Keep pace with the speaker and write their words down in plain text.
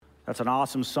That's an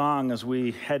awesome song as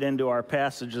we head into our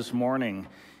passage this morning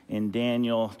in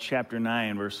Daniel chapter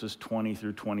 9, verses 20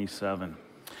 through 27.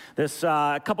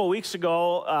 A couple weeks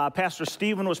ago, Pastor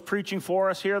Stephen was preaching for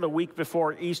us here the week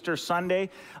before Easter Sunday.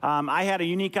 I had a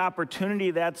unique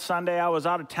opportunity that Sunday. I was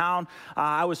out of town.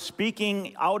 I was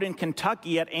speaking out in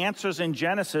Kentucky at Answers in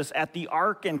Genesis at the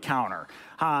Ark Encounter.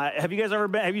 Have you guys ever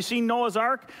been? Have you seen Noah's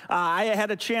Ark? I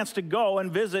had a chance to go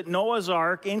and visit Noah's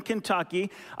Ark in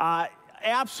Kentucky.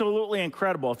 Absolutely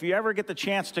incredible. If you ever get the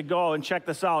chance to go and check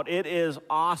this out, it is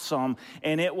awesome,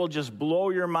 and it will just blow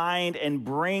your mind and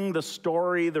bring the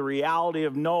story, the reality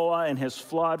of Noah and his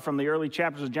flood from the early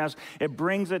chapters of Genesis. It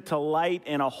brings it to light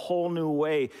in a whole new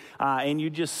way, and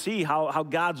you just see how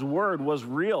God's word was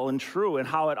real and true and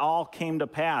how it all came to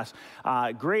pass.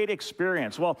 Great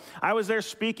experience. Well, I was there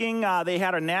speaking. They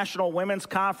had a national women's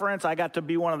conference. I got to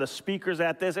be one of the speakers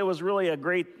at this. It was really a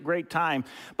great time.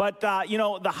 But,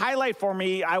 the highlight for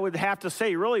me, I would have to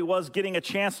say, really was getting a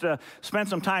chance to spend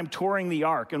some time touring the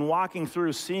Ark and walking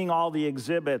through, seeing all the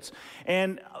exhibits.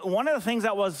 And one of the things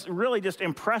that was really just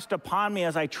impressed upon me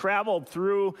as I traveled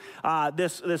through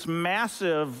this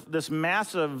massive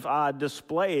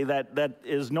display that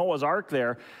is Noah's Ark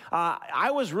there,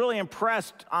 I was really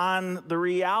impressed on the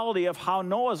reality of how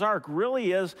Noah's Ark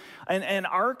really is an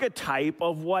archetype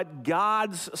of what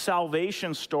God's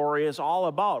salvation story is all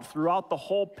about throughout the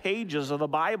whole pages of the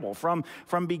Bible,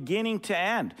 from beginning to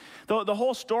end. The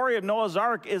whole story of Noah's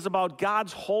Ark is about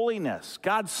God's holiness,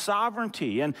 God's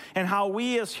sovereignty, and how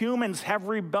we as humans have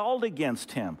rebelled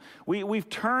against him. We've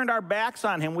turned our backs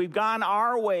on him. We've gone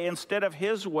our way instead of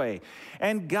his way.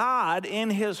 And God, in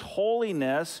his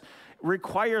holiness,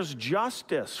 requires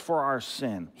justice for our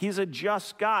sin. He's a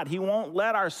just God. He won't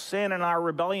let our sin and our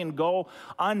rebellion go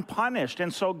unpunished.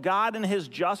 And so God, in his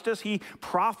justice, he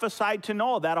prophesied to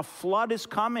Noah that a flood is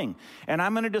coming, and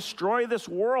I'm going to destroy this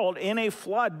world in a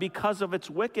flood because of its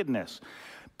wickedness.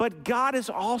 But God is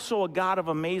also a God of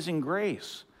amazing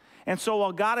grace. And so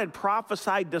while God had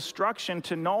prophesied destruction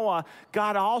to Noah,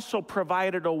 God also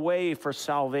provided a way for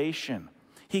salvation.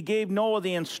 He gave Noah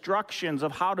the instructions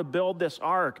of how to build this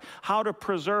ark, how to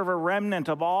preserve a remnant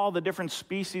of all the different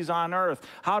species on earth,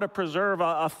 how to preserve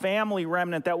a family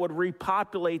remnant that would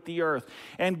repopulate the earth.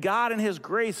 And God in his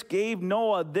grace gave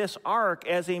Noah this ark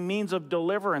as a means of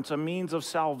deliverance, a means of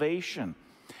salvation.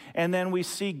 And then we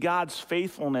see God's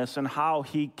faithfulness and how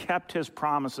he kept his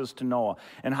promises to Noah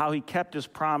and how he kept his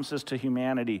promises to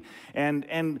humanity.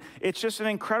 And it's just an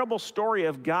incredible story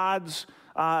of God's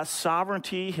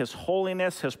sovereignty, his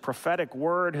holiness, his prophetic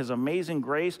word, his amazing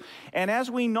grace. And as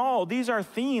we know, these are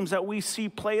themes that we see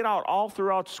played out all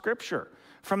throughout Scripture,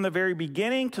 from the very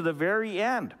beginning to the very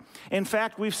end. In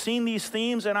fact, we've seen these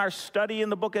themes in our study in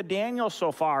the book of Daniel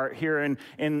so far here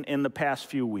in the past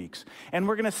few weeks. And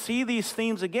we're going to see these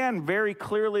themes again very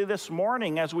clearly this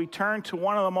morning as we turn to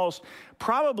one of the most,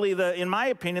 probably in my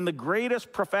opinion, the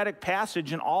greatest prophetic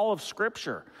passage in all of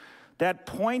Scripture that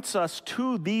points us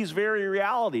to these very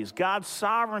realities: God's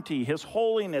sovereignty, his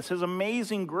holiness, his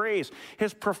amazing grace,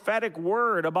 his prophetic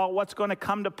word about what's going to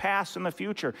come to pass in the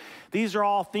future. These are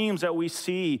all themes that we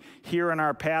see here in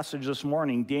our passage this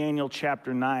morning, Daniel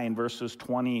chapter 9, verses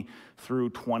 20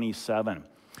 through 27.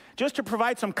 Just to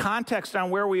provide some context on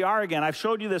where we are again, I've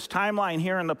showed you this timeline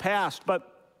here in the past,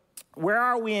 but where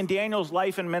are we in Daniel's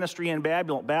life and ministry in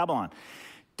Babylon?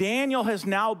 Daniel has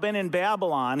now been in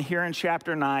Babylon here in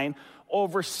chapter 9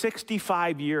 over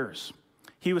 65 years.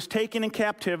 He was taken in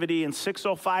captivity in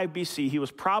 605 BC. He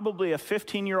was probably a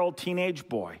 15-year-old teenage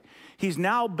boy. He's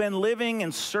now been living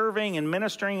and serving and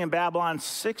ministering in Babylon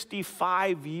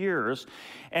 65 years.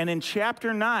 And in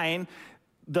chapter 9,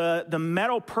 the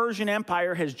Medo-Persian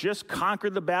Empire has just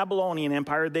conquered the Babylonian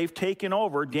Empire. They've taken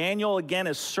over. Daniel, again,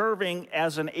 is serving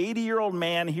as an 80-year-old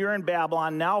man here in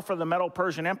Babylon, now for the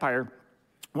Medo-Persian Empire,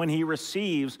 when he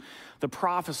receives the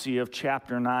prophecy of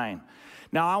chapter 9.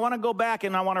 Now, I want to go back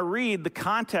and I want to read the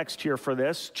context here for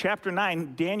this. Chapter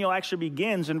 9, Daniel actually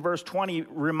begins in verse 20,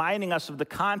 reminding us of the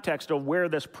context of where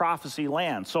this prophecy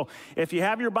lands. So if you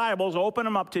have your Bibles, open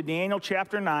them up to Daniel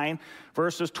chapter 9,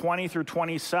 verses 20 through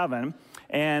 27,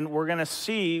 and we're going to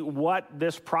see what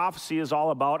this prophecy is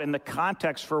all about and the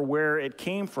context for where it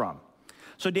came from.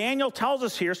 So Daniel tells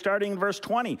us here, starting in verse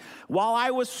 20, while I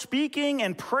was speaking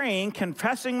and praying,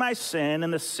 confessing my sin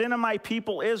and the sin of my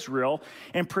people Israel,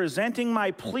 and presenting my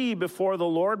plea before the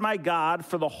Lord my God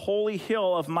for the holy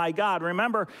hill of my God.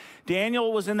 Remember,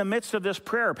 Daniel was in the midst of this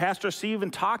prayer. Pastor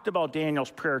Stephen talked about Daniel's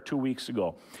prayer 2 weeks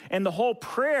ago. And the whole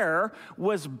prayer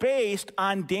was based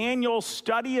on Daniel's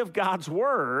study of God's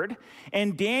word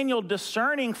and Daniel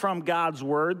discerning from God's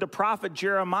word, the prophet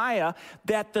Jeremiah,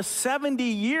 that the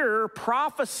 70-year prophecy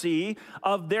prophecy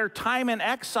of their time in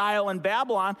exile in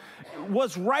Babylon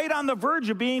was right on the verge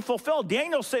of being fulfilled.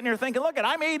 Daniel's sitting here thinking, look,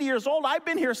 I'm 80 years old. I've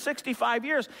been here 65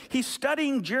 years. He's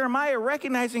studying Jeremiah,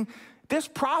 recognizing this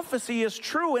prophecy is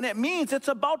true, and it means it's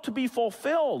about to be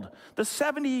fulfilled. The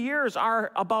 70 years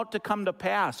are about to come to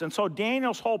pass. And so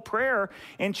Daniel's whole prayer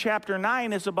in chapter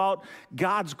 9 is about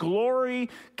God's glory,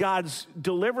 God's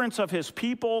deliverance of his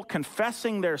people,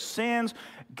 confessing their sins,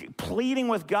 pleading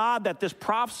with God that this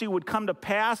prophecy would come to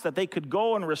pass, that they could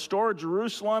go and restore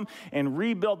Jerusalem and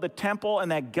rebuild the temple,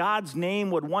 and that God's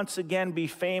name would once again be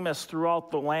famous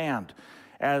throughout the land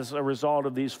as a result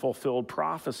of these fulfilled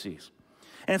prophecies.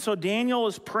 And so Daniel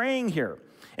is praying here.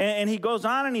 And he goes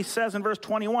on and he says in verse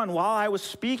 21, while I was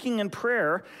speaking in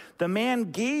prayer, the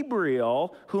man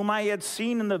Gabriel, whom I had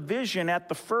seen in the vision at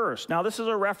the first. Now, this is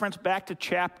a reference back to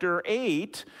chapter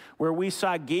 8, where we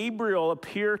saw Gabriel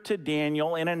appear to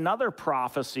Daniel in another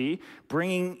prophecy,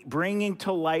 bringing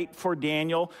to light for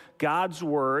Daniel God's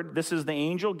word. This is the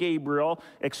angel Gabriel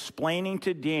explaining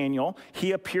to Daniel.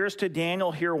 He appears to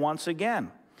Daniel here once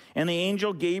again. And the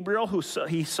angel Gabriel, who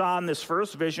he saw in this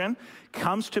first vision,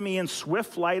 comes to me in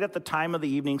swift light at the time of the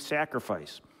evening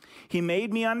sacrifice. He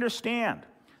made me understand,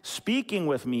 speaking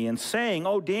with me and saying,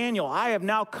 "O Daniel, I have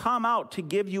now come out to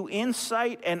give you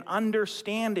insight and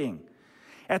understanding.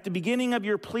 At the beginning of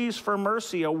your pleas for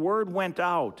mercy, a word went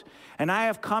out, and I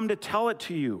have come to tell it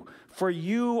to you, for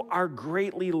you are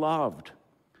greatly loved.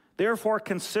 Therefore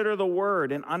consider the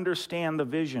word and understand the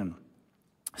vision.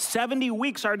 70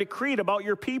 weeks are decreed about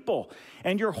your people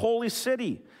and your holy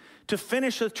city, to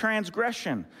finish the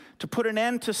transgression, to put an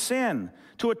end to sin,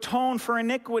 to atone for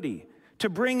iniquity, to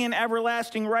bring in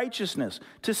everlasting righteousness,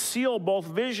 to seal both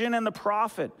vision and the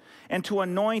prophet, and to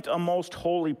anoint a most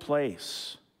holy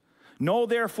place. Know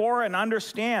therefore and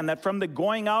understand that from the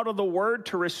going out of the word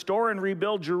to restore and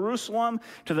rebuild Jerusalem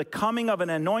to the coming of an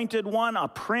anointed one, a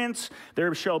prince,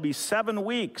 there shall be 7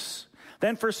 weeks.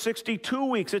 Then for 62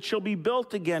 weeks it shall be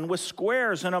built again with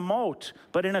squares and a moat,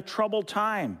 but in a troubled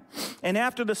time. And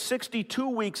after the 62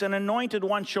 weeks an anointed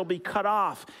one shall be cut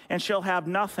off and shall have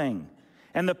nothing.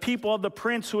 And the people of the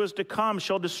prince who is to come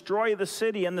shall destroy the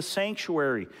city and the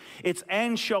sanctuary. Its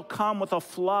end shall come with a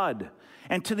flood.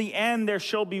 And to the end there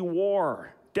shall be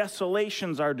war.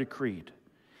 Desolations are decreed.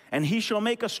 And he shall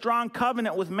make a strong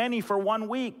covenant with many for 1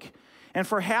 week. And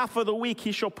for half of the week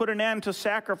he shall put an end to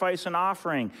sacrifice and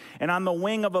offering. And on the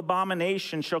wing of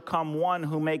abomination shall come one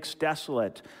who makes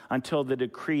desolate until the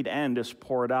decreed end is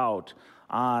poured out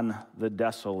on the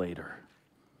desolator.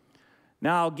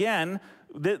 Now again,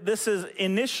 this is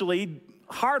initially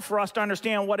hard for us to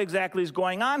understand what exactly is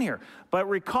going on here. But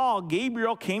recall,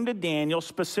 Gabriel came to Daniel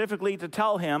specifically to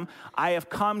tell him, I have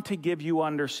come to give you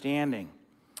understanding.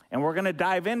 And we're going to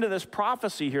dive into this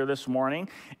prophecy here this morning.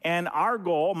 And our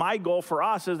goal, my goal for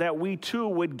us, is that we too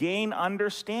would gain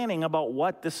understanding about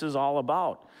what this is all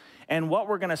about. And what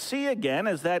we're going to see again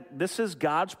is that this is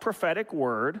God's prophetic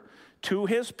word to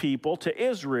his people, to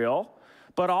Israel,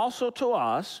 but also to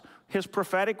us, his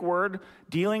prophetic word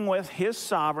dealing with his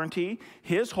sovereignty,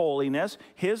 his holiness,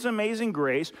 his amazing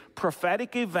grace,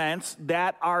 prophetic events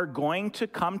that are going to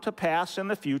come to pass in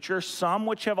the future, some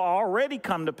which have already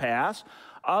come to pass,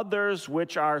 others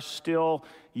which are still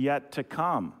yet to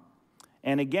come.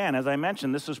 And again, as I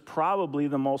mentioned, this is probably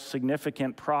the most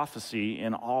significant prophecy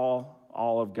in all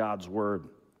of God's word.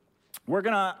 We're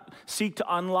going to seek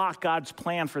to unlock God's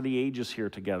plan for the ages here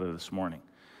together this morning.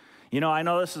 You know, I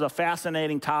know this is a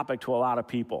fascinating topic to a lot of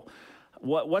people.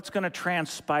 What's going to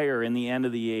transpire in the end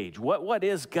of the age? What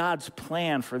is God's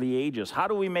plan for the ages? How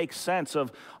do we make sense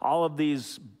of all of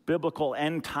these biblical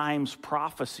end times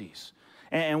prophecies?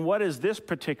 And what does this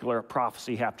particular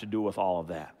prophecy have to do with all of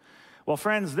that? Well,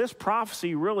 friends, this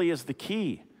prophecy really is the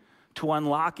key to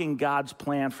unlocking God's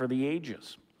plan for the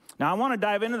ages. Now, I want to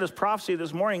dive into this prophecy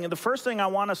this morning, and the first thing I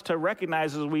want us to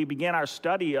recognize as we begin our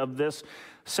study of this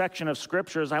section of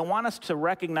Scripture is I want us to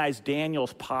recognize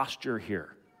Daniel's posture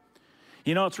here.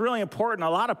 You know, it's really important.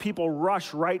 A lot of people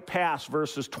rush right past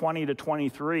verses 20 to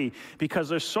 23 because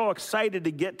they're so excited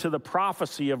to get to the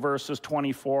prophecy of verses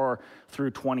 24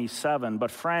 through 27. But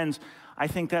friends, I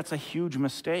think that's a huge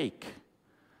mistake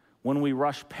when we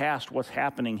rush past what's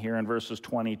happening here in verses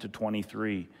 20 to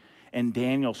 23 and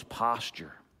Daniel's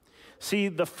posture. See,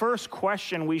 the first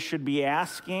question we should be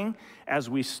asking as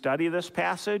we study this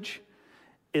passage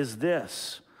is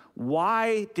this: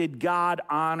 why did God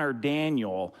honor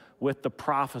Daniel with the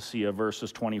prophecy of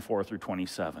verses 24 through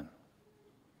 27?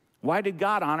 Why did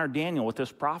God honor Daniel with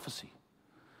this prophecy?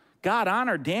 God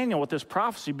honored Daniel with this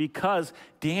prophecy because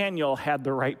Daniel had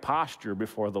the right posture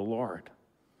before the Lord.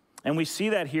 And we see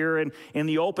that here in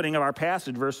the opening of our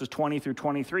passage, verses 20 through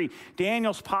 23.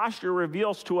 Daniel's posture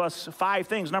reveals to us 5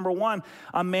 things. Number 1,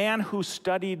 a man who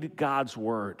studied God's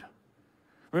word.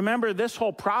 Remember, this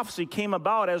whole prophecy came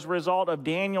about as a result of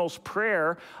Daniel's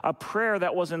prayer, a prayer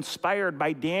that was inspired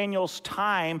by Daniel's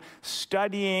time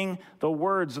studying the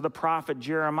words of the prophet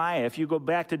Jeremiah. If you go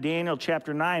back to Daniel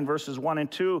chapter 9, verses 1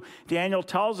 and 2, Daniel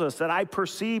tells us that I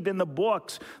perceived in the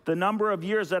books the number of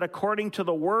years that according to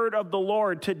the word of the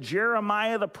Lord to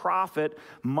Jeremiah the prophet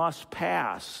must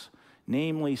pass,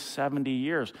 namely 70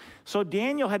 years. So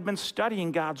Daniel had been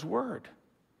studying God's word.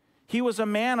 He was a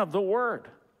man of the word.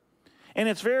 And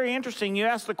it's very interesting. You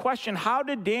ask the question, how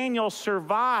did Daniel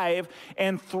survive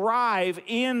and thrive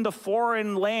in the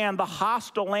foreign land, the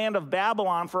hostile land of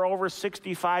Babylon for over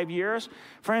 65 years?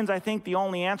 Friends, I think the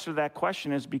only answer to that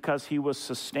question is because he was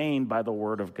sustained by the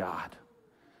word of God.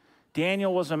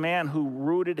 Daniel was a man who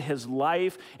rooted his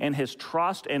life and his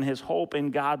trust and his hope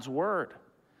in God's word.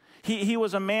 He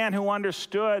was a man who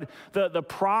understood the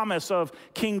promise of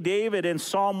King David in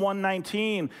Psalm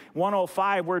 119,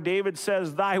 105, where David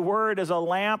says, thy word is a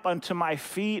lamp unto my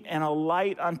feet and a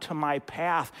light unto my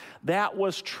path. That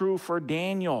was true for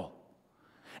Daniel.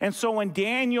 And so when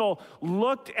Daniel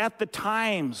looked at the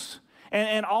times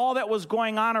and all that was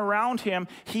going on around him,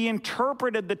 he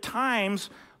interpreted the times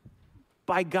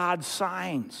by God's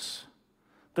signs.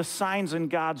 The signs in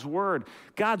God's word.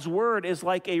 God's word is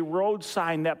like a road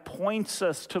sign that points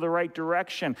us to the right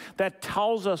direction, that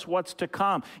tells us what's to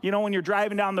come. You know, when you're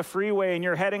driving down the freeway and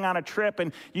you're heading on a trip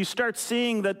and you start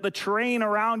seeing that the terrain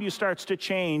around you starts to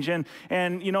change and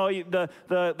you know,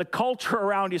 the culture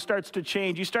around you starts to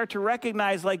change. You start to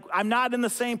recognize, like, I'm not in the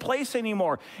same place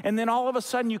anymore. And then all of a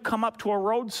sudden you come up to a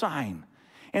road sign.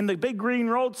 And the big green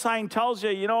road sign tells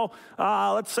you,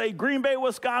 let's say Green Bay,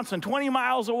 Wisconsin, 20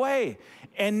 miles away.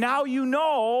 And now you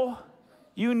know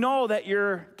that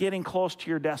you're getting close to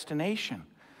your destination.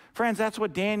 Friends, that's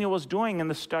what Daniel was doing in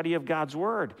the study of God's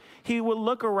word. He would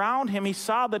look around him, he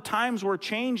saw the times were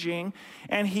changing,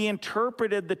 and he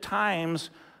interpreted the times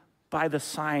by the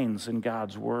signs in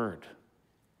God's word.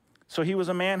 So he was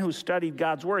a man who studied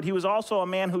God's word. He was also a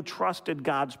man who trusted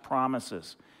God's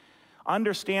promises.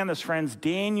 Understand this, friends.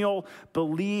 Daniel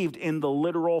believed in the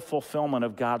literal fulfillment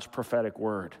of God's prophetic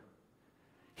word.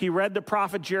 He read the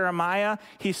prophet Jeremiah.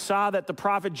 He saw that the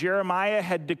prophet Jeremiah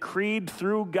had decreed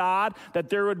through God that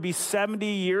there would be 70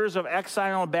 years of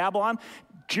exile in Babylon.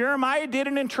 Jeremiah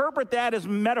didn't interpret that as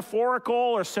metaphorical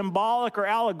or symbolic or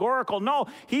allegorical. No,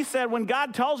 he said, when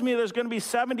God tells me there's going to be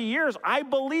 70 years, I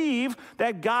believe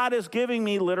that God is giving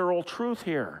me literal truth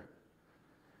here.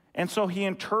 And so he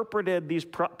interpreted these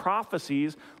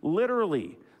prophecies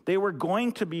literally. They were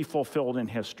going to be fulfilled in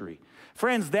history.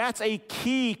 Friends, that's a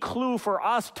key clue for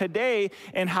us today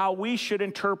in how we should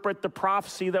interpret the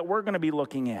prophecy that we're going to be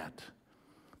looking at.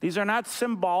 These are not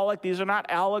symbolic. These are not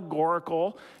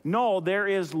allegorical. No, there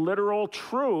is literal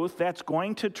truth that's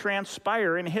going to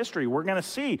transpire in history. We're going to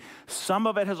see some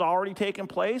of it has already taken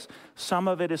place. Some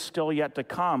of it is still yet to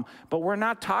come. But we're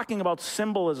not talking about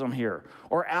symbolism here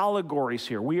or allegories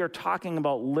here. We are talking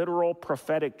about literal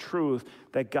prophetic truth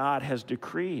that God has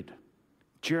decreed.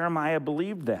 Jeremiah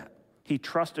believed that. He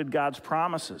trusted God's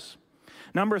promises.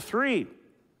 Number 3,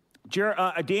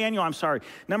 Daniel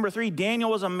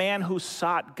was a man who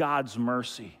sought God's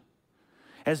mercy.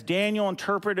 As Daniel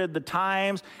interpreted the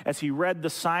times, as he read the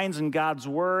signs in God's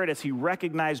word, as he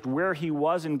recognized where he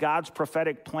was in God's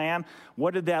prophetic plan,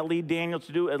 what did that lead Daniel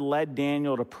to do? It led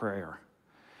Daniel to prayer.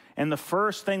 And the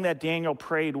first thing that Daniel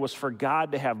prayed was for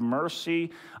God to have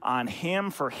mercy on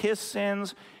him for his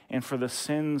sins and for the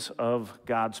sins of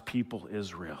God's people,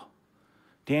 Israel.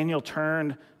 Daniel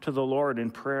turned to the Lord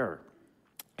in prayer.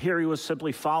 Here he was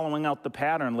simply following out the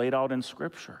pattern laid out in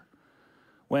Scripture.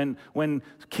 When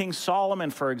King Solomon,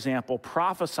 for example,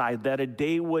 prophesied that a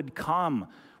day would come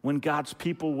when God's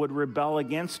people would rebel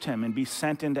against him and be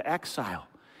sent into exile.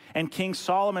 And King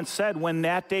Solomon said, when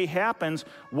that day happens,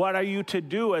 what are you to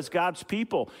do as God's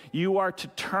people? You are to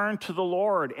turn to the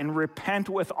Lord and repent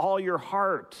with all your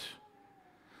heart.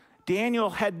 Daniel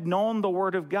had known the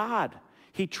word of God.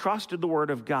 He trusted the word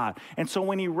of God. And so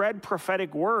when he read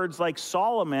prophetic words like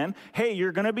Solomon, hey,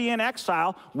 you're going to be in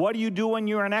exile. What do you do when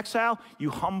you're in exile? You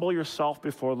humble yourself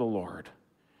before the Lord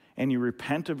and you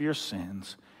repent of your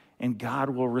sins and God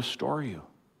will restore you.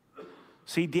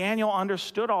 See, Daniel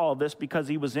understood all of this because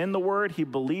he was in the word, he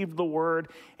believed the word,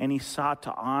 and he sought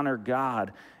to honor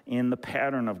God in the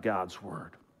pattern of God's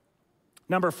word.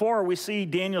 Number 4, we see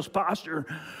Daniel's posture.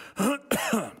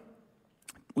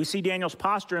 We see Daniel's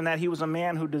posture in that he was a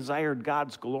man who desired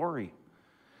God's glory.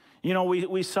 You know,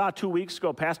 we saw 2 weeks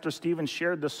ago, Pastor Stephen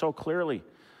shared this so clearly.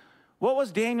 What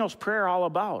was Daniel's prayer all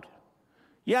about?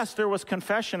 Yes, there was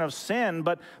confession of sin,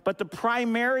 but the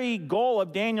primary goal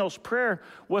of Daniel's prayer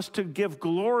was to give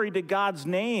glory to God's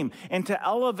name and to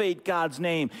elevate God's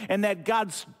name, and that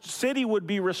God's city would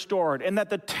be restored, and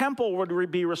that the temple would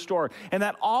be restored, and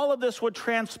that all of this would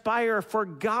transpire for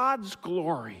God's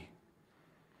glory.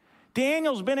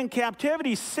 Daniel's been in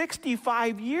captivity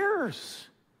 65 years.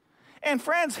 And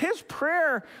friends, his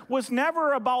prayer was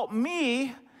never about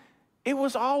me. It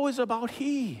was always about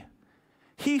he.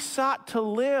 He sought to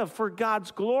live for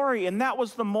God's glory, and that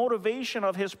was the motivation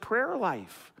of his prayer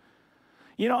life.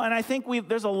 You know, and I think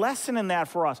there's a lesson in that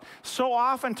for us. So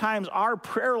oftentimes our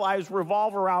prayer lives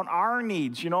revolve around our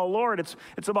needs. You know, Lord, it's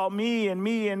about me and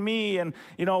me and me and,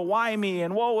 you know, why me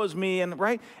and woe is me, and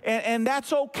right? And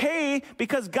that's okay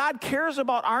because God cares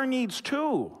about our needs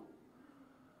too.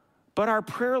 But our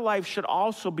prayer life should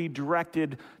also be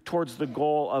directed towards the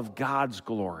goal of God's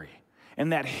glory,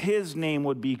 and that his name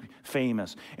would be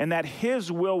famous, and that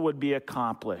his will would be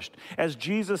accomplished. As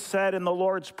Jesus said in the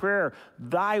Lord's Prayer,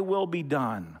 thy will be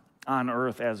done on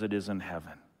earth as it is in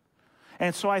heaven.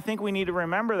 And so I think we need to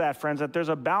remember that, friends, that there's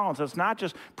a balance. It's not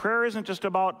just, prayer isn't just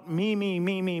about me, me,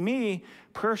 me, me, me.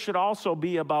 Prayer should also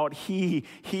be about he,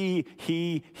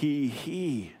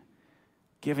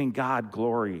 giving God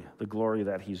glory, the glory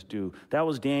that he's due. That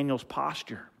was Daniel's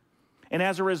posture. And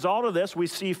as a result of this, we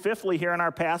see fifthly here in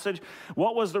our passage,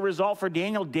 what was the result for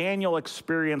Daniel? Daniel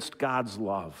experienced God's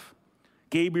love.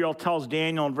 Gabriel tells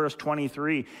Daniel in verse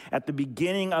 23, at the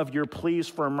beginning of your pleas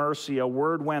for mercy, a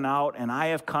word went out, and I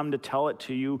have come to tell it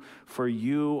to you, for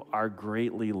you are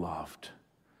greatly loved.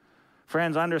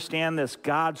 Friends, understand this,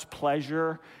 God's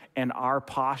pleasure and our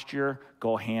posture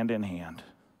go hand in hand.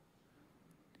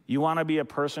 You want to be a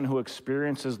person who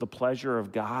experiences the pleasure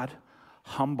of God?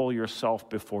 Humble yourself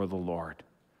before the Lord.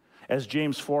 As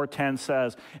James 4:10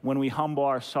 says, when we humble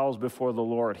ourselves before the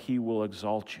Lord, he will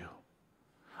exalt you.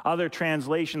 Other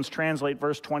translations translate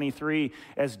verse 23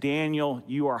 as, Daniel,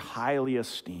 you are highly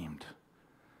esteemed.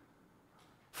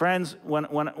 Friends,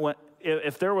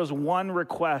 if there was one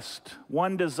request,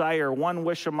 one desire, one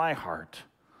wish of my heart,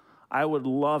 I would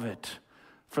love it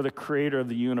for the creator of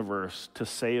the universe to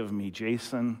say of me,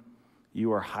 Jason,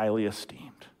 you are highly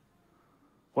esteemed.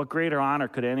 What greater honor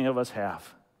could any of us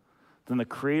have than the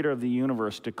creator of the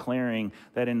universe declaring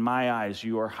that in my eyes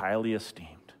you are highly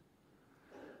esteemed?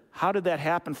 How did that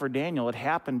happen for Daniel? It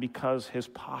happened because his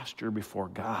posture before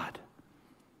God.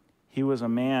 He was a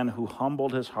man who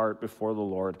humbled his heart before the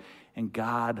Lord, and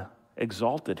God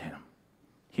exalted him.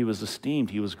 He was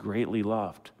esteemed. He was greatly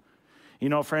loved. You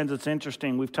know, friends, it's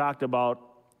interesting. We've talked about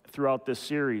throughout this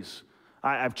series,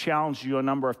 I've challenged you a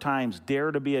number of times,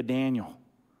 dare to be a Daniel.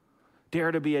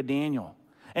 Dare to be a Daniel.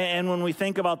 And when we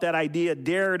think about that idea,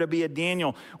 dare to be a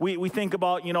Daniel, we think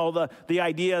about, you know, the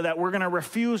idea that we're going to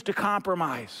refuse to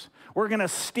compromise. We're going to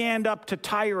stand up to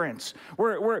tyrants.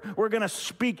 We're going to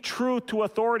speak truth to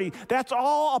authority. That's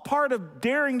all a part of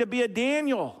daring to be a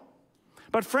Daniel.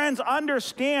 But friends,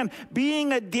 understand,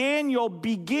 being a Daniel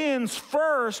begins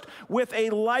first with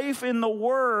a life in the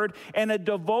Word and a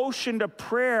devotion to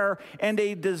prayer and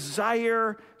a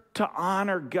desire to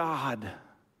honor God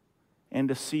and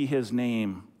to see his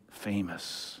name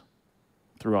famous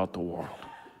throughout the world.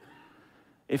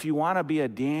 If you want to be a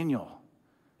Daniel,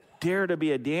 dare to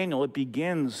be a Daniel, it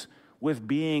begins with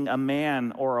being a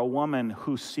man or a woman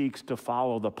who seeks to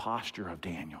follow the posture of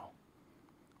Daniel.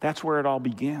 That's where it all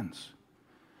begins.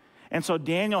 And so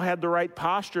Daniel had the right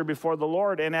posture before the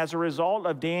Lord, and as a result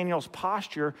of Daniel's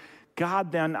posture,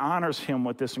 God then honors him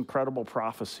with this incredible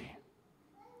prophecy.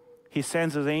 He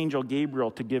sends his angel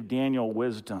Gabriel to give Daniel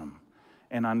wisdom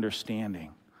and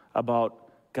understanding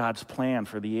about God's plan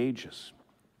for the ages.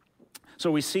 So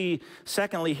we see,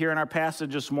 secondly, here in our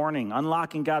passage this morning,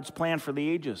 unlocking God's plan for the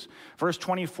ages. Verse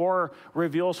 24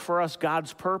 reveals for us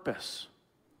God's purpose.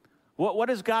 What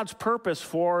is God's purpose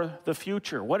for the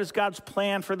future? What is God's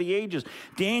plan for the ages?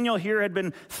 Daniel here had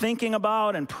been thinking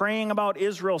about and praying about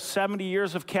Israel's 70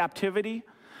 years of captivity.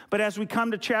 But as we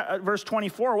come to verse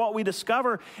 24, what we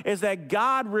discover is that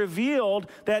God revealed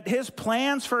that his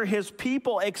plans for his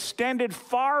people extended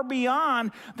far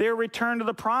beyond their return to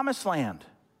the promised land.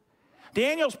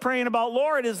 Daniel's praying about,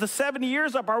 Lord, is the 70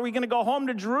 years up? Are we going to go home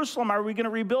to Jerusalem? Are we going to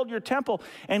rebuild your temple?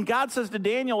 And God says to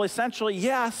Daniel, essentially,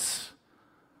 yes,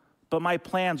 but my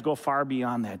plans go far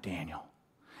beyond that, Daniel.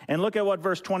 And look at what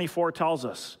verse 24 tells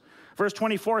us. Verse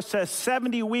 24 says,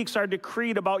 70 weeks are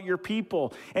decreed about your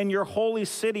people and your holy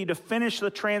city to finish the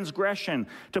transgression,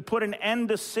 to put an end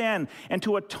to sin, and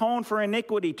to atone for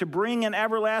iniquity, to bring in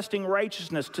everlasting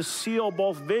righteousness, to seal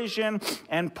both vision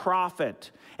and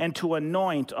prophet, and to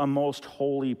anoint a most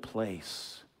holy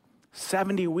place.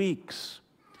 70 weeks.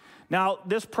 Now,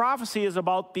 this prophecy is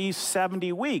about these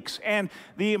 70 weeks. And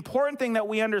the important thing that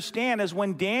we understand is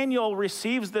when Daniel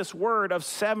receives this word of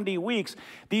 70 weeks,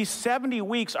 these 70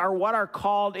 weeks are what are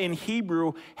called in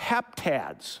Hebrew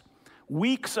heptads,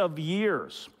 weeks of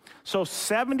years. So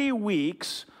 70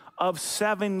 weeks of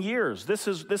 7 years. This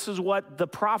is what the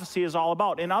prophecy is all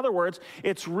about. In other words,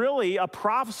 it's really a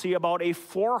prophecy about a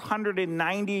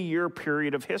 490-year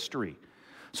period of history.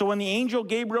 So when the angel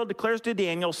Gabriel declares to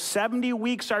Daniel, 70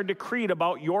 weeks are decreed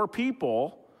about your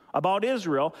people, about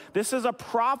Israel, this is a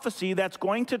prophecy that's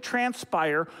going to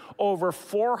transpire over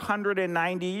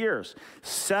 490 years.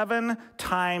 7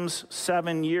 times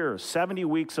 7 years, 70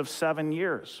 weeks of 7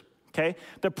 years. Okay?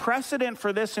 The precedent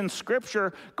for this in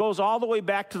Scripture goes all the way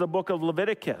back to the book of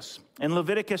Leviticus. In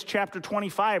Leviticus chapter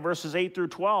 25, verses 8 through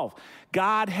 12,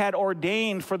 God had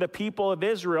ordained for the people of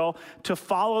Israel to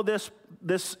follow this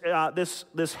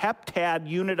heptad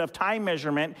unit of time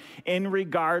measurement in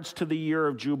regards to the year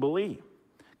of Jubilee.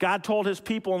 God told his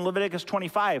people in Leviticus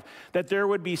 25 that there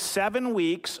would be 7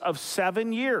 weeks of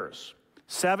 7 years.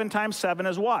 7 times 7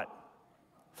 is what?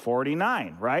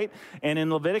 49, right? And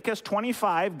in Leviticus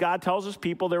 25, God tells his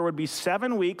people there would be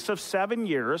 7 weeks of 7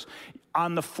 years.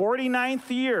 On the 49th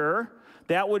year,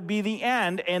 that would be the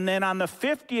end. And then on the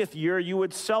 50th year, you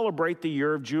would celebrate the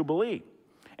year of Jubilee.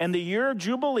 And the year of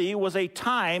Jubilee was a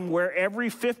time where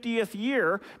every 50th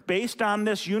year, based on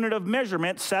this unit of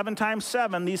measurement, 7 times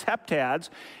 7, these heptads,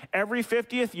 every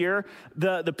 50th year,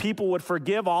 the people would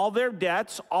forgive all their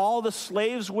debts, all the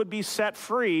slaves would be set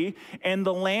free, and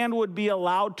the land would be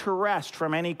allowed to rest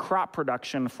from any crop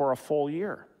production for a full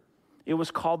year. It was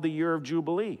called the year of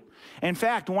Jubilee. In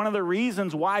fact, one of the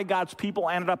reasons why God's people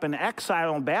ended up in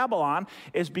exile in Babylon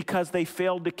is because they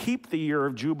failed to keep the year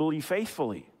of Jubilee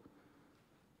faithfully.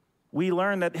 We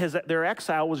learned that their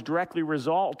exile was directly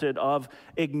resulted of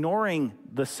ignoring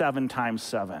the 7 times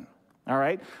 7. All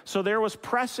right? So there was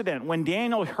precedent. When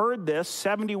Daniel heard this,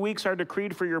 70 weeks are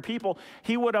decreed for your people,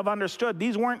 he would have understood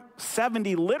these weren't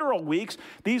 70 literal weeks.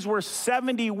 These were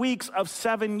 70 weeks of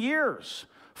 7 years,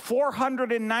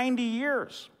 490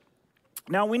 years.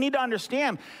 Now, we need to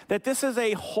understand that this is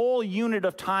a whole unit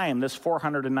of time, this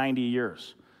 490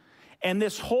 years. And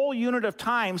this whole unit of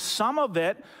time, some of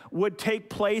it would take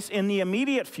place in the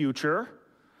immediate future,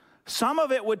 some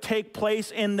of it would take place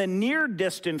in the near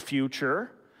distant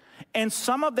future, and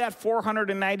some of that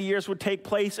 490 years would take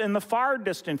place in the far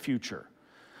distant future.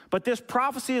 But this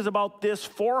prophecy is about this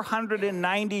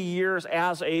 490 years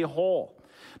as a whole.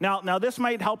 Now this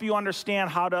might help you understand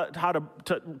how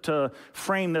to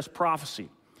frame this prophecy.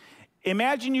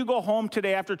 Imagine you go home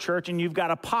today after church and you've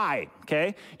got a pie,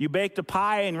 okay? You baked a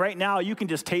pie, and right now you can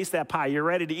just taste that pie. You're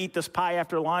ready to eat this pie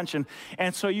after lunch. And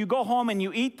so you go home and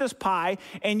you eat this pie,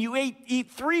 and you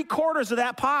eat 3/4 of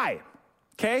that pie,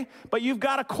 okay? But you've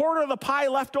got 1/4 of the pie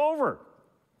left over.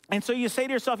 And so you say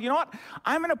to yourself, you know what?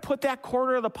 I'm going to put that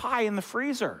 1/4 of the pie in the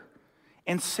freezer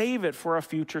and save it for a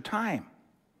future time.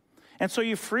 And so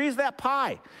you freeze that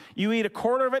pie. You eat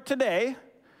 1/4 of it today.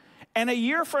 And a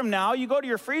year from now, you go to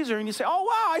your freezer and you say, oh,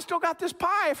 wow, I still got this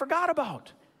pie I forgot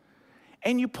about.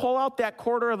 And you pull out that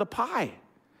 1/4 of the pie.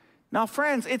 Now,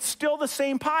 friends, it's still the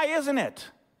same pie, isn't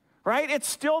it? Right? It's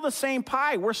still the same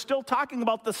pie. We're still talking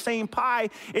about the same pie.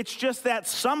 It's just that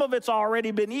some of it's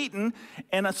already been eaten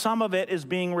and some of it is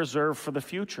being reserved for the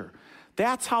future.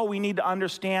 That's how we need to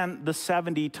understand the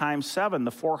 70 times 7,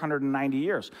 the 490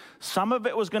 years. Some of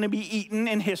it was going to be eaten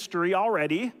in history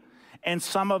already, and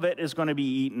some of it is going to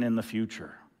be eaten in the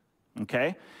future,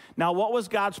 okay? Now, what was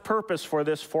God's purpose for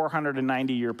this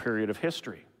 490-year period of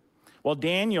history? Well,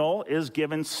 Daniel is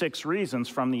given 6 reasons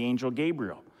from the angel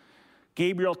Gabriel.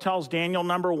 Gabriel tells Daniel,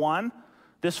 number 1,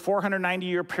 this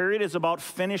 490-year period is about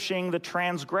finishing the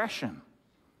transgression.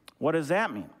 What does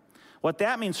that mean? What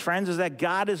that means, friends, is that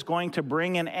God is going to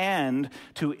bring an end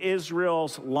to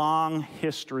Israel's long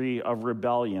history of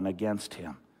rebellion against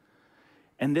him.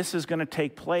 And this is going to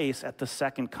take place at the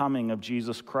second coming of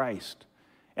Jesus Christ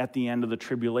at the end of the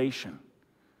tribulation.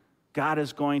 God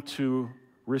is going to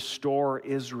restore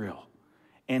Israel,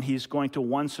 and he's going to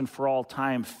once and for all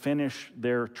time finish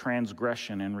their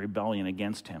transgression and rebellion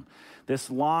against him.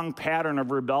 This long pattern of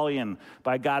rebellion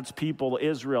by God's people,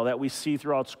 Israel, that we see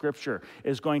throughout Scripture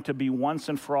is going to be once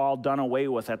and for all done away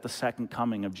with at the second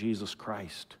coming of Jesus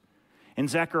Christ. In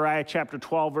Zechariah chapter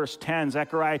 12, verse 10,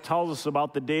 Zechariah tells us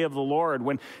about the day of the Lord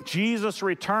when Jesus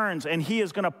returns and he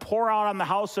is going to pour out on the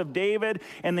house of David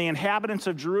and the inhabitants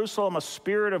of Jerusalem a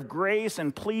spirit of grace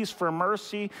and pleas for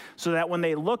mercy, so that when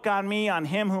they look on me, on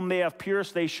him whom they have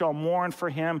pierced, they shall mourn for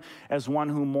him as one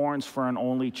who mourns for an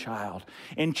only child.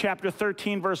 In chapter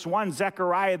 13, verse 1,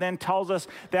 Zechariah then tells us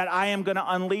that I am going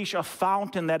to unleash a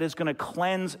fountain that is going to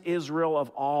cleanse Israel of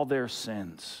all their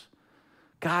sins.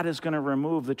 God is going to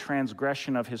remove the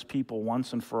transgression of his people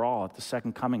once and for all at the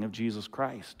second coming of Jesus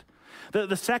Christ.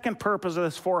 The second purpose of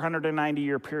this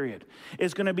 490-year period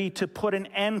is going to be to put an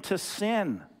end to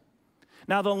sin.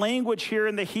 Now, the language here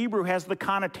in the Hebrew has the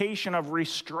connotation of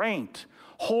restraint,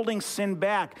 holding sin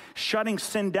back, shutting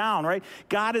sin down, right?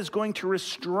 God is going to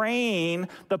restrain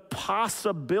the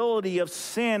possibility of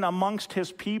sin amongst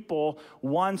his people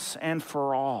once and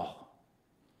for all.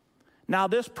 Now,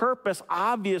 this purpose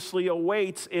obviously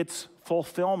awaits its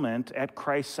fulfillment at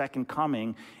Christ's second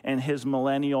coming and his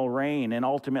millennial reign, and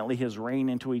ultimately his reign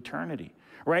into eternity,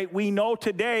 right? We know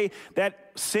today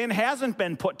that sin hasn't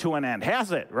been put to an end,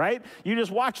 has it, right? You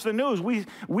just watch the news.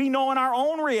 We know in our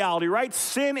own reality, right?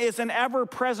 Sin is an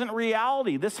ever-present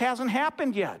reality. This hasn't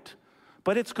happened yet,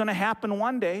 but it's going to happen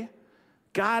one day.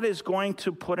 God is going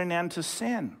to put an end to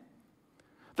sin.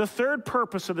 The third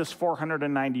purpose of this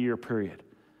 490-year period,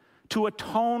 to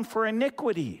atone for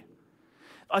iniquity.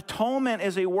 Atonement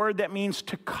is a word that means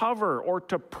to cover or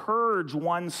to purge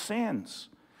one's sins.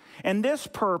 And this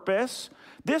purpose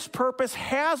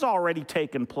has already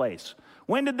taken place.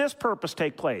 When did this purpose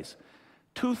take place?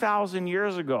 2,000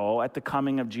 years ago at the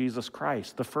coming of Jesus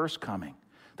Christ, the first coming.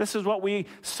 This is what we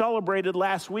celebrated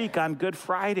last week on Good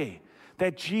Friday,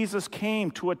 that Jesus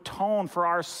came to atone for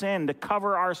our sin, to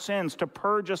cover our sins, to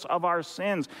purge us of our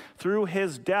sins through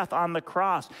his death on the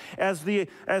cross. As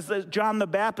John the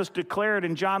Baptist declared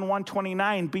in John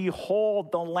 1:29,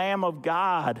 behold the Lamb of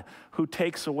God who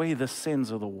takes away the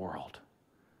sins of the world.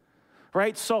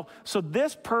 Right? So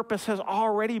this purpose has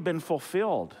already been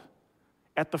fulfilled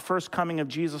at the first coming of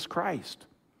Jesus Christ.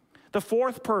 The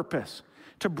fourth purpose,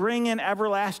 to bring in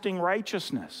everlasting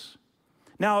righteousness.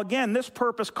 Now, again, this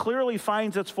purpose clearly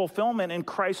finds its fulfillment in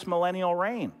Christ's millennial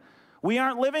reign. We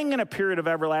aren't living in a period of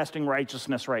everlasting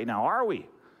righteousness right now, are we?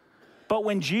 But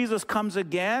when Jesus comes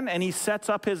again and he sets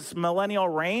up his millennial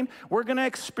reign, we're going to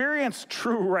experience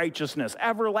true righteousness,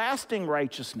 everlasting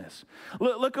righteousness.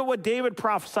 Look at what David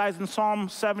prophesies in Psalm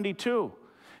 72.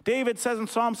 David says in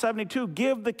Psalm 72,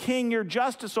 give the king your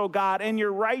justice, O God, and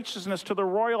your righteousness to the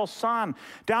royal son.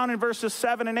 Down in verses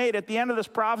 7 and 8, at the end of this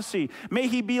prophecy, may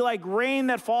he be like rain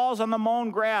that falls on the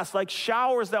mown grass, like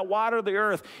showers that water the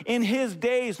earth. In his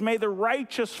days may the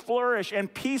righteous flourish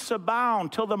and peace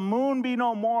abound till the moon be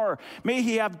no more. May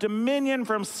he have dominion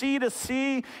from sea to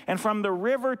sea and from the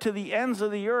river to the ends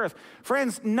of the earth.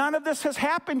 Friends, none of this has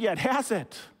happened yet, has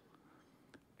it?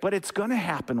 But it's going to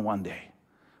happen one day,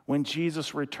 when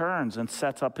Jesus returns and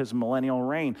sets up his millennial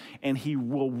reign, and he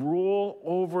will rule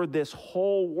over this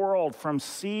whole world from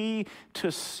sea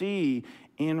to sea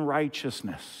in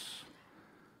righteousness.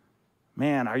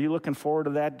 Man, are you looking forward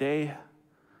to that day?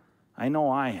 I know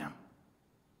I am.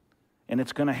 And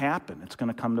it's going to happen. It's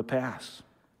going to come to pass.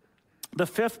 The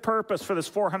fifth purpose for this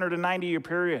 490-year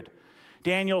period,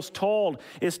 Daniel's told,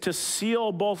 is to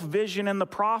seal both vision and the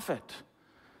prophet.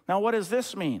 Now, what does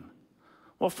this mean?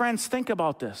 Well, friends, think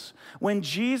about this. When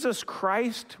Jesus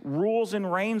Christ rules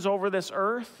and reigns over this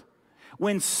earth,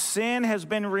 when sin has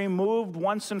been removed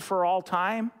once and for all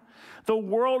time, the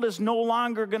world is no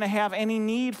longer going to have any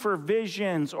need for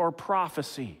visions or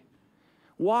prophecy.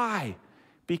 Why?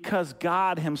 Because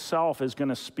God himself is going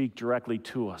to speak directly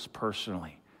to us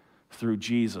personally through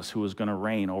Jesus, who is going to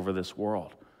reign over this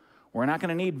world. We're not going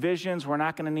to need visions. We're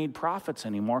not going to need prophets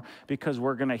anymore, because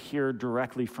we're going to hear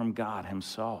directly from God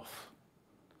himself.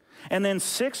 And then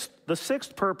the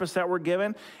sixth purpose that we're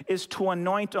given is to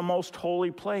anoint a most holy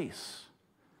place.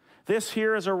 This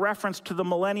here is a reference to the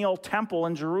millennial temple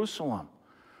in Jerusalem,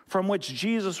 from which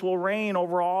Jesus will reign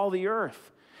over all the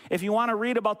earth. If you want to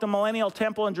read about the millennial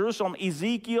temple in Jerusalem,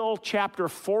 Ezekiel chapter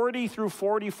 40 through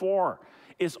 44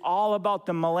 is all about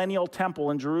the millennial temple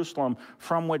in Jerusalem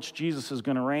from which Jesus is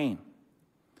going to reign.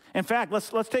 In fact, let's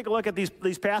take a look at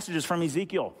these passages from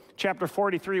Ezekiel chapter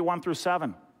 43, 1 through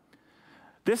 7.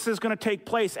 This is going to take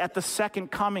place at the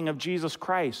second coming of Jesus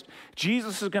Christ.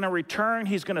 Jesus is going to return.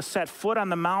 He's going to set foot on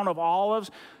the Mount of Olives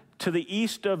to the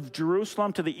east of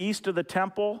Jerusalem, to the east of the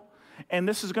temple. And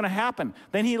this is going to happen.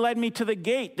 Then he led me to the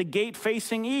gate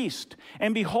facing east.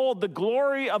 And behold, the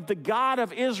glory of the God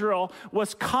of Israel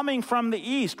was coming from the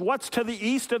east. What's to the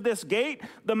east of this gate?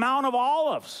 The Mount of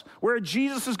Olives, where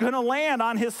Jesus is going to land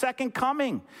on his second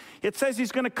coming. It says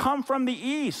he's going to come from the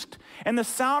east. And the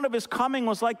sound of his coming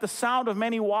was like the sound of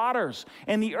many waters.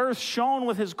 And the earth shone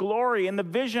with his glory. And the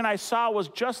vision I saw was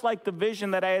just like the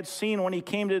vision that I had seen when he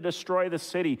came to destroy the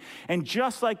city. And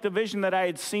just like the vision that I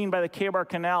had seen by the Kebar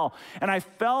Canal. And I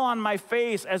fell on my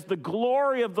face as the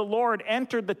glory of the Lord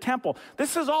entered the temple.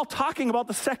 This is all talking about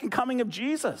the second coming of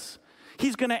Jesus.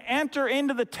 He's going to enter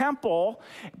into the temple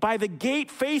by the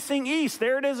gate facing east.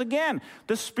 There it is again.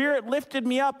 The Spirit lifted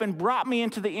me up and brought me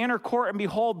into the inner court, and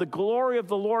behold, the glory of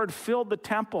the Lord filled the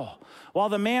temple. While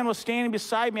the man was standing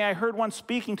beside me, I heard one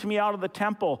speaking to me out of the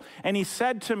temple, and he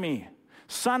said to me,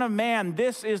 Son of man,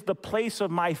 this is the place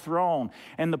of my throne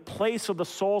and the place of the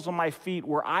soles of my feet,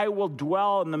 where I will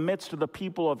dwell in the midst of the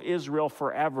people of Israel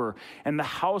forever. And the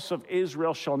house of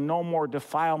Israel shall no more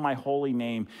defile my holy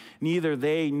name, neither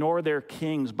they nor their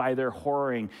kings by their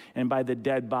whoring and by the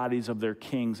dead bodies of their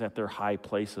kings at their high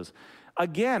places.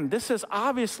 Again, this is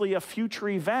obviously a future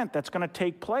event that's going to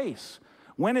take place.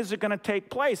 When is it going to take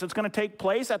place? It's going to take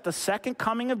place at the second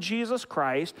coming of Jesus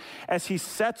Christ as he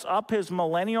sets up his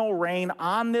millennial reign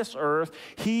on this earth.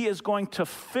 He is going to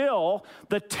fill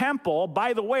the temple.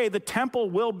 By the way, the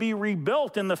temple will be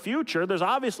rebuilt in the future. There's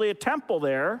obviously a temple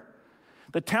there.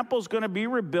 The temple is going to be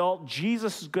rebuilt.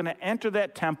 Jesus is going to enter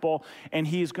that temple, and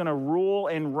he's going to rule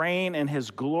and reign, and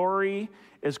his glory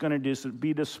is going to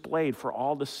be displayed for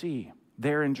all to see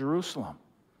there in Jerusalem.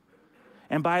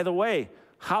 And by the way,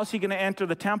 how's he going to enter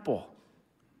the temple?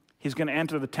 He's going to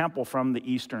enter the temple from the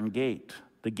eastern gate,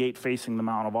 the gate facing the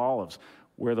Mount of Olives,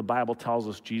 where the Bible tells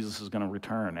us Jesus is going to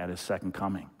return at his second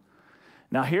coming.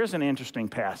 Now, here's an interesting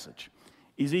passage.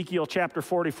 Ezekiel chapter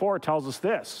 44 tells us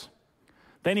this.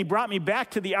 Then he brought me back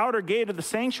to the outer gate of the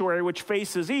sanctuary, which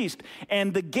faces east,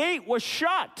 and the gate was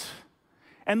shut.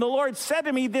 And the Lord said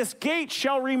to me, this gate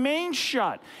shall remain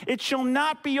shut. It shall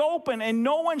not be open, and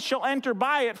no one shall enter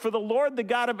by it, for the Lord, the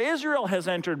God of Israel, has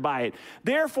entered by it.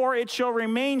 Therefore, it shall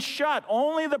remain shut.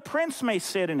 Only the prince may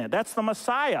sit in it. That's the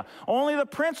Messiah. Only the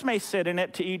prince may sit in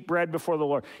it to eat bread before the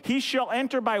Lord. He shall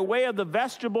enter by way of the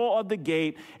vestibule of the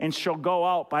gate and shall go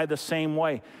out by the same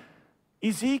way.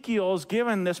 Ezekiel is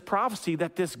given this prophecy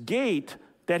that this gate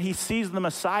that he sees the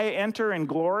Messiah enter in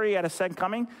glory at his second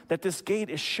coming, that this gate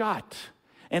is shut.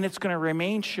 And it's going to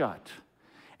remain shut.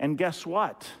 And guess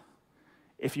what?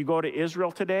 If you go to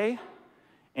Israel today,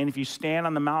 and if you stand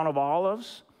on the Mount of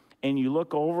Olives, and you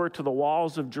look over to the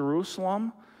walls of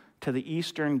Jerusalem, to the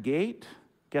eastern gate,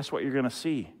 guess what you're going to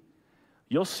see?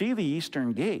 You'll see the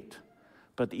eastern gate,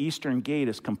 but the eastern gate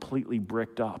is completely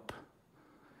bricked up.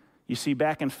 You see,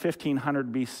 back in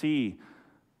 1500 BC,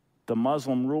 the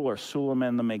Muslim ruler,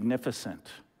 Suleiman the Magnificent,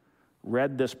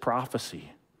 read this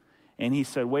prophecy. And he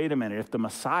said, wait a minute, if the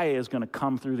Messiah is going to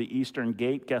come through the eastern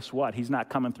gate, guess what? He's not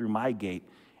coming through my gate.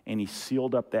 And he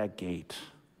sealed up that gate.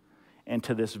 And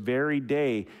to this very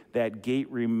day, that gate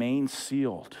remains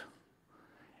sealed.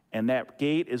 And that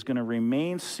gate is going to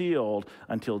remain sealed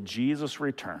until Jesus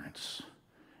returns.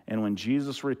 And when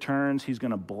Jesus returns, he's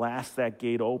going to blast that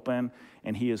gate open,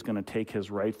 and he is going to take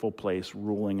his rightful place,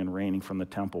 ruling and reigning from the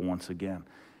temple once again.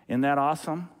 Isn't that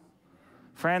awesome?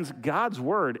 Friends, God's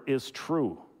word is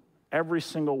true. Every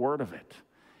single word of it.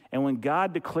 And when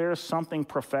God declares something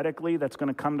prophetically that's going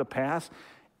to come to pass,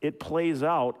 it plays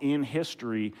out in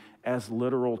history as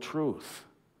literal truth.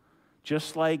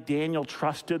 Just like Daniel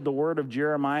trusted the word of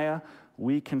Jeremiah,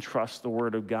 we can trust the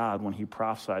word of God when he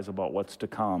prophesies about what's to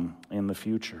come in the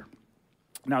future.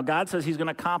 Now, God says he's going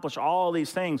to accomplish all of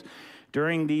these things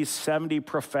during these 70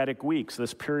 prophetic weeks,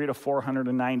 this period of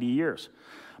 490 years.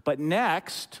 But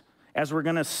next, as we're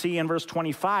going to see in verse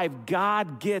 25,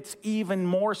 God gets even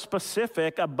more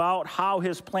specific about how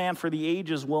his plan for the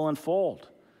ages will unfold.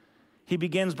 He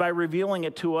begins by revealing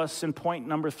it to us in point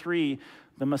number 3,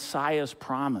 the Messiah's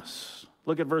promise.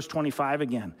 Look at verse 25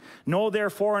 again. Know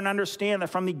therefore and understand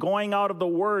that from the going out of the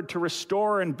word to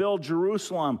restore and build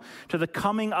Jerusalem, to the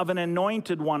coming of an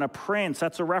anointed one, a prince,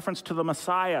 that's a reference to the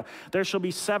Messiah, there shall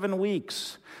be 7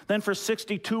 weeks. Then for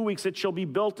 62 weeks it shall be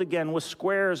built again with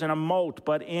squares and a moat,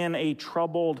 but in a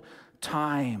troubled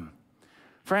time.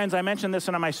 Friends, I mentioned this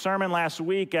in my sermon last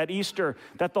week at Easter,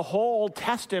 that the whole Old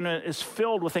Testament is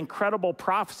filled with incredible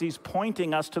prophecies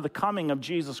pointing us to the coming of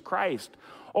Jesus Christ.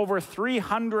 Over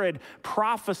 300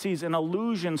 prophecies and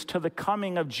allusions to the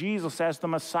coming of Jesus as the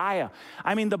Messiah.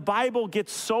 I mean, the Bible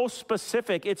gets so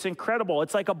specific, it's incredible.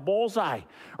 It's like a bullseye,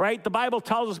 right? The Bible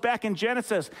tells us back in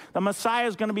Genesis, the Messiah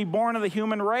is going to be born of the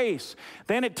human race.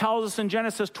 Then it tells us in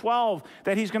Genesis 12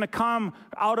 that he's going to come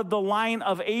out of the line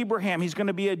of Abraham. He's going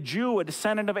to be a Jew, a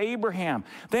descendant of Abraham.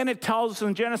 Then it tells us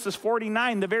in Genesis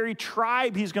 49, the very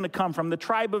tribe he's going to come from, the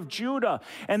tribe of Judah.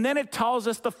 And then it tells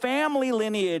us the family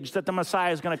lineage that the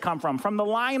Messiah is going to come from the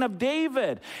line of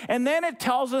David. And then it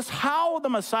tells us how the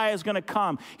Messiah is going to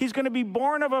come. He's going to be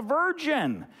born of a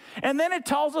virgin. And then it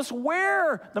tells us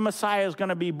where the Messiah is going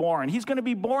to be born. He's going to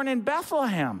be born in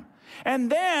Bethlehem.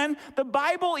 And then the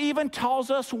Bible even tells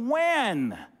us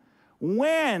when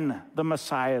the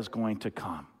Messiah is going to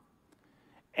come.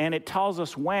 And it tells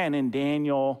us when in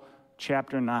Daniel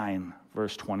chapter 9,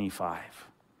 verse 25.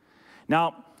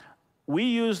 Now, we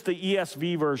use the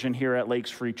ESV version here at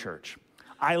Lakes Free Church.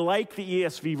 I like the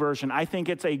ESV version. I think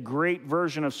it's a great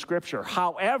version of Scripture.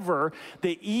 However,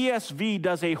 the ESV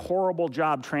does a horrible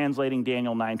job translating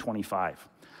Daniel 9:25.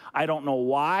 I don't know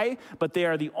why, but they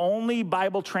are the only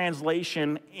Bible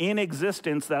translation in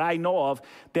existence that I know of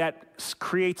that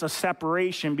creates a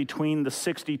separation between the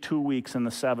 62 weeks and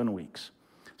the 7 weeks.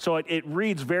 So it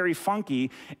reads very funky,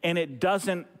 and it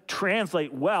doesn't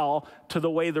translate well to the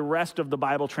way the rest of the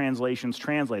Bible translations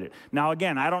translate it. Now,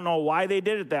 again, I don't know why they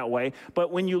did it that way, but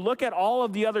when you look at all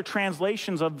of the other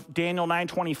translations of Daniel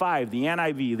 9:25, the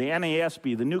NIV, the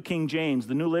NASB, the New King James,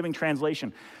 the New Living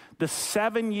Translation, the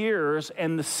 7 years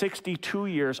and the 62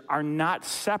 years are not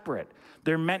separate.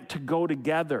 They're meant to go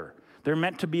together. They're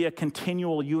meant to be a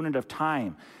continual unit of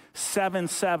time. 7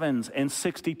 sevens and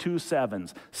 62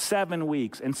 sevens, 7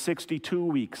 weeks and 62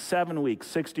 weeks, 7 weeks,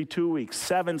 62 weeks,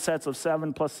 7 sets of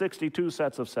 7 plus 62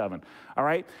 sets of 7, all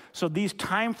right? So these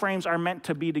time frames are meant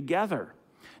to be together.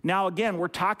 Now, again, we're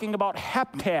talking about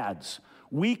heptads,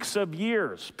 weeks of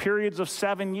years, periods of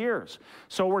 7 years.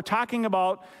 So we're talking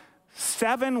about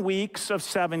 7 weeks of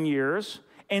 7 years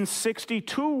and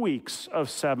 62 weeks of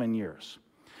 7 years.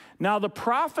 Now, the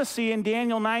prophecy in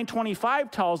Daniel 9:25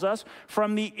 tells us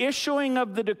from the issuing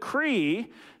of the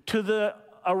decree to the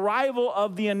arrival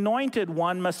of the anointed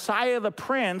one, Messiah the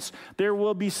Prince, there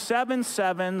will be 7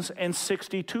 sevens and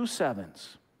 62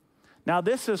 sevens. Now,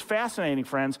 this is fascinating,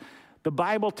 friends. The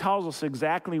Bible tells us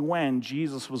exactly when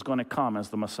Jesus was going to come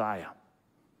as the Messiah.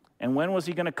 And when was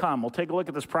he going to come? We'll take a look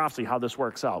at this prophecy, how this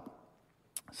works out.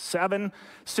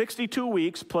 62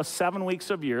 weeks plus 7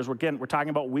 weeks of years. We're talking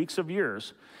about weeks of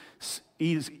years.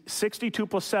 62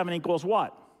 plus 7 equals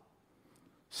what?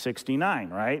 69,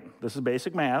 right? This is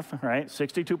basic math, right?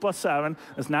 62 plus 7.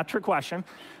 That's not a trick question.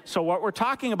 So what we're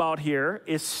talking about here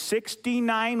is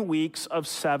 69 weeks of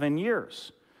 7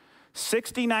 years.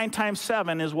 69 times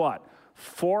 7 is what?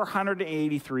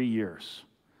 483 years.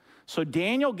 So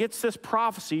Daniel gets this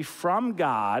prophecy from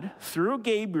God through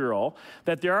Gabriel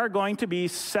that there are going to be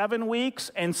 7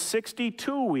 weeks and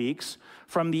 62 weeks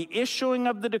from the issuing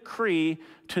of the decree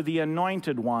to the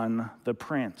anointed one, the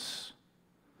prince.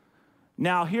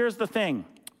 Now, here's the thing.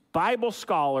 Bible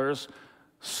scholars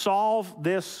solve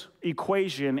this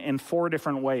equation in 4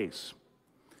 different ways.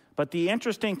 But the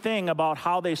interesting thing about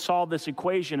how they solve this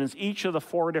equation is each of the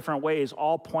 4 different ways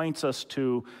all points us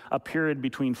to a period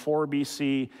between 4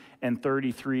 BC and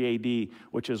 33 AD,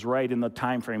 which is right in the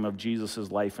time frame of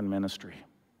Jesus' life and ministry.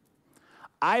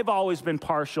 I've always been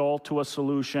partial to a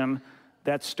solution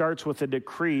that starts with a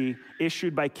decree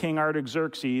issued by King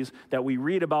Artaxerxes that we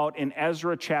read about in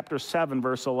Ezra chapter 7,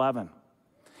 verse 11.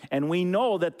 And we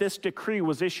know that this decree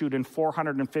was issued in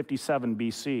 457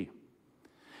 BC.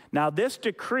 Now, this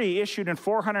decree issued in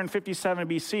 457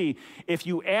 BC, if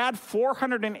you add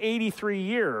 483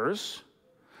 years,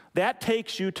 that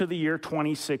takes you to the year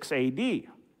 26 AD.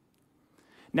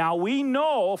 Now, we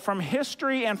know from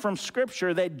history and from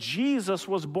Scripture that Jesus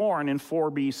was born in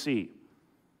 4 BC.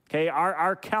 Okay,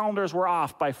 our calendars were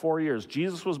off by 4 years.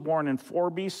 Jesus was born in 4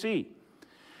 BC.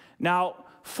 Now,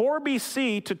 4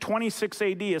 BC to 26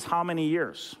 AD is how many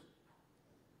years?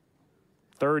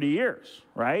 30 years,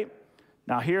 right?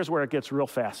 Now, here's where it gets real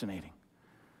fascinating.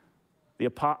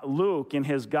 Luke, in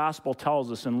his gospel,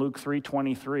 tells us in Luke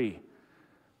 3:23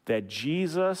 that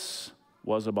Jesus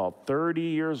was about 30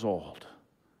 years old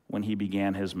when he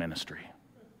began his ministry.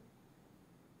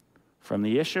 From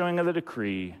the issuing of the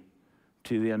decree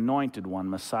to the anointed one,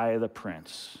 Messiah the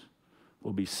Prince,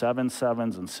 will be 7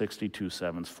 sevens and 62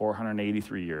 sevens,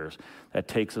 483 years. That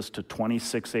takes us to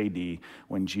 26 AD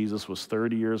when Jesus was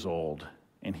 30 years old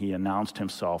and he announced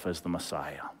himself as the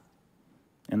Messiah.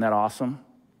 Isn't that awesome?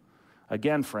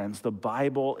 Again, friends, the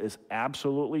Bible is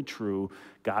absolutely true.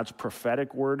 God's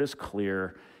prophetic word is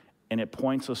clear, and it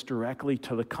points us directly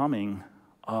to the coming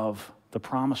of the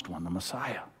promised one, the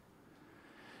Messiah.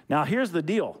 Now, here's the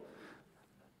deal.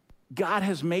 God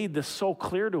has made this so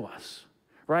clear to us,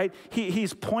 right?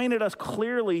 He's pointed us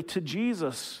clearly to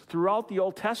Jesus throughout the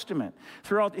Old Testament.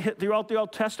 Throughout the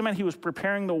Old Testament, he was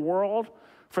preparing the world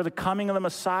for the coming of the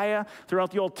Messiah.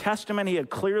 Throughout the Old Testament, he had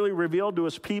clearly revealed to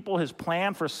his people his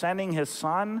plan for sending his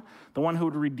son, the one who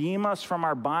would redeem us from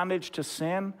our bondage to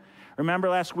sin. Remember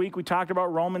last week we talked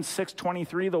about Romans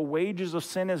 6:23, the wages of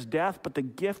sin is death, but the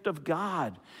gift of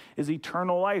God is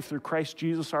eternal life through Christ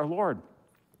Jesus our Lord.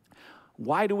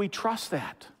 Why do we trust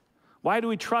that? Why do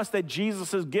we trust that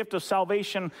Jesus' gift of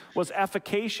salvation was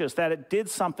efficacious, that it did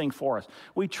something for us?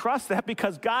 We trust that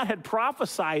because God had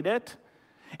prophesied it,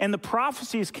 and the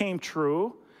prophecies came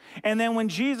true. And then when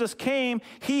Jesus came,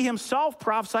 he himself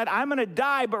prophesied, I'm going to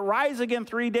die, but rise again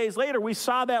 3 days later. We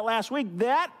saw that last week.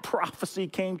 That prophecy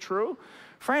came true.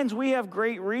 Friends, we have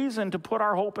great reason to put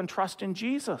our hope and trust in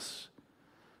Jesus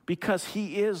because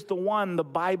he is the one the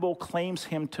Bible claims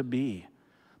him to be,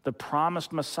 the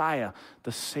promised Messiah,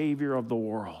 the Savior of the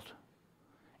world.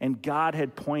 And God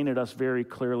had pointed us very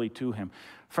clearly to him.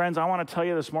 Friends, I want to tell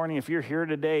you this morning, if you're here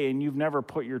today and you've never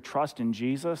put your trust in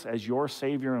Jesus as your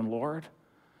Savior and Lord,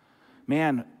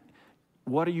 man,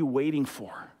 what are you waiting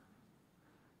for?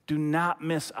 Do not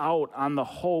miss out on the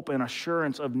hope and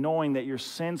assurance of knowing that your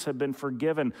sins have been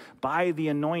forgiven by the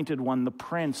Anointed One, the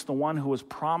Prince, the one who was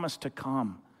promised to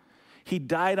come. He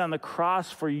died on the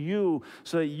cross for you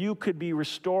so that you could be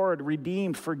restored,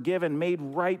 redeemed, forgiven, made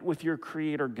right with your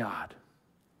Creator God.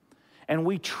 And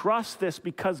we trust this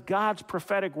because God's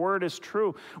prophetic word is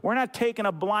true. We're not taking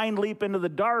a blind leap into the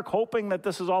dark hoping that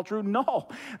this is all true. No,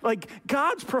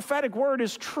 God's prophetic word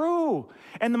is true.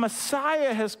 And the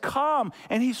Messiah has come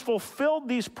and he's fulfilled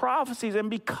these prophecies. And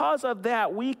because of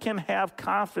that, we can have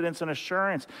confidence and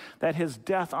assurance that his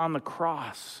death on the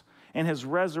cross and his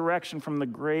resurrection from the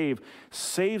grave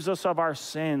saves us of our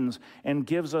sins and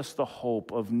gives us the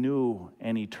hope of new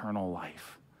and eternal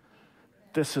life.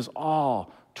 This is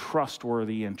all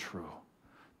trustworthy and true.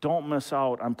 Don't miss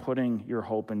out on putting your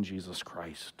hope in Jesus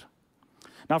Christ.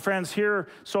 Now, friends, here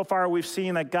so far we've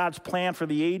seen that God's plan for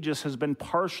the ages has been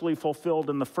partially fulfilled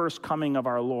in the first coming of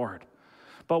our Lord.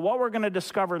 But what we're going to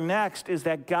discover next is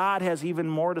that God has even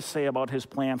more to say about his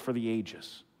plan for the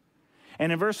ages.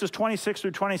 And in verses 26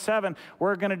 through 27,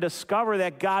 we're going to discover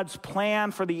that God's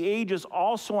plan for the ages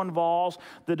also involves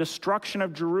the destruction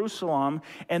of Jerusalem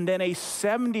and then a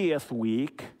 70th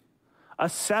week, a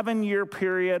 7-year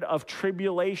period of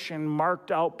tribulation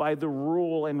marked out by the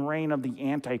rule and reign of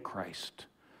the Antichrist,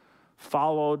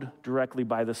 followed directly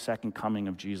by the second coming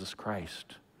of Jesus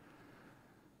Christ.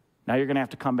 Now you're going to have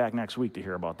to come back next week to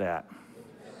hear about that.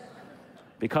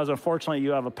 Because unfortunately you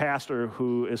have a pastor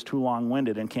who is too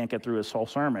long-winded and can't get through his whole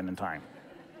sermon in time.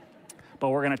 But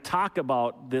we're going to talk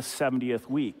about this 70th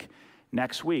week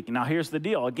next week. Now here's the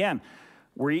deal. Again,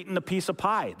 we're eating a piece of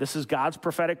pie. This is God's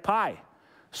prophetic pie.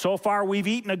 So far, we've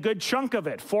eaten a good chunk of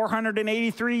it,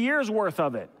 483 years worth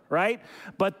of it, right?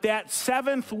 But that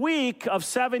 7th week of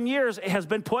 7 years has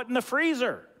been put in the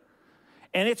freezer.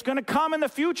 And it's going to come in the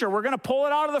future. We're going to pull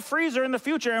it out of the freezer in the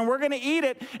future, and we're going to eat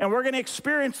it, and we're going to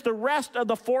experience the rest of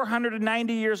the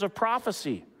 490 years of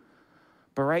prophecy.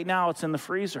 But right now, it's in the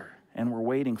freezer, and we're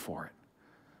waiting for it.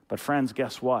 But friends,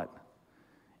 guess what?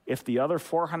 If the other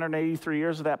 483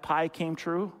 years of that pie came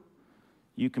true,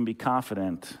 you can be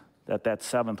confident that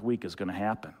 7th week is going to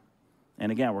happen.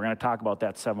 And again, we're going to talk about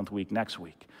that 7th week next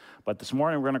week. But this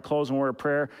morning, we're going to close in a word of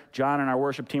prayer. John and our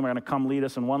worship team are going to come lead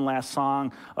us in one last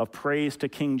song of praise to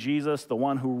King Jesus, the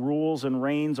one who rules and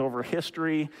reigns over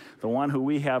history, the one who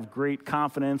we have great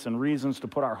confidence and reasons to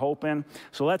put our hope in.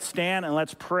 So let's stand and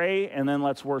let's pray, and then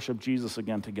let's worship Jesus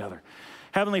again together.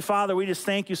 Heavenly Father, we just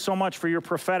thank you so much for your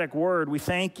prophetic word. We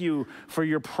thank you for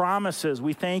your promises.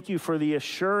 We thank you for the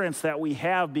assurance that we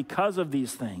have because of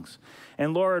these things.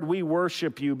 And Lord, we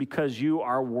worship you because you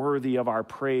are worthy of our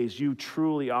praise. You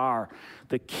truly are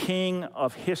the King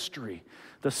of history,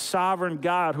 the sovereign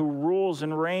God who rules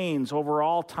and reigns over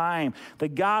all time, the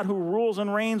God who rules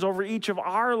and reigns over each of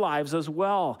our lives as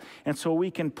well. And so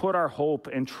we can put our hope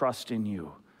and trust in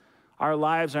you. Our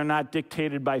lives are not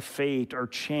dictated by fate or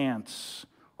chance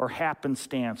or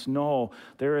happenstance. No,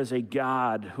 there is a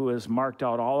God who has marked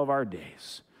out all of our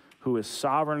days, who is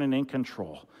sovereign and in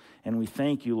control. And we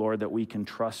thank you, Lord, that we can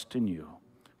trust in you.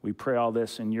 We pray all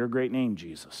this in your great name,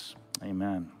 Jesus.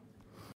 Amen.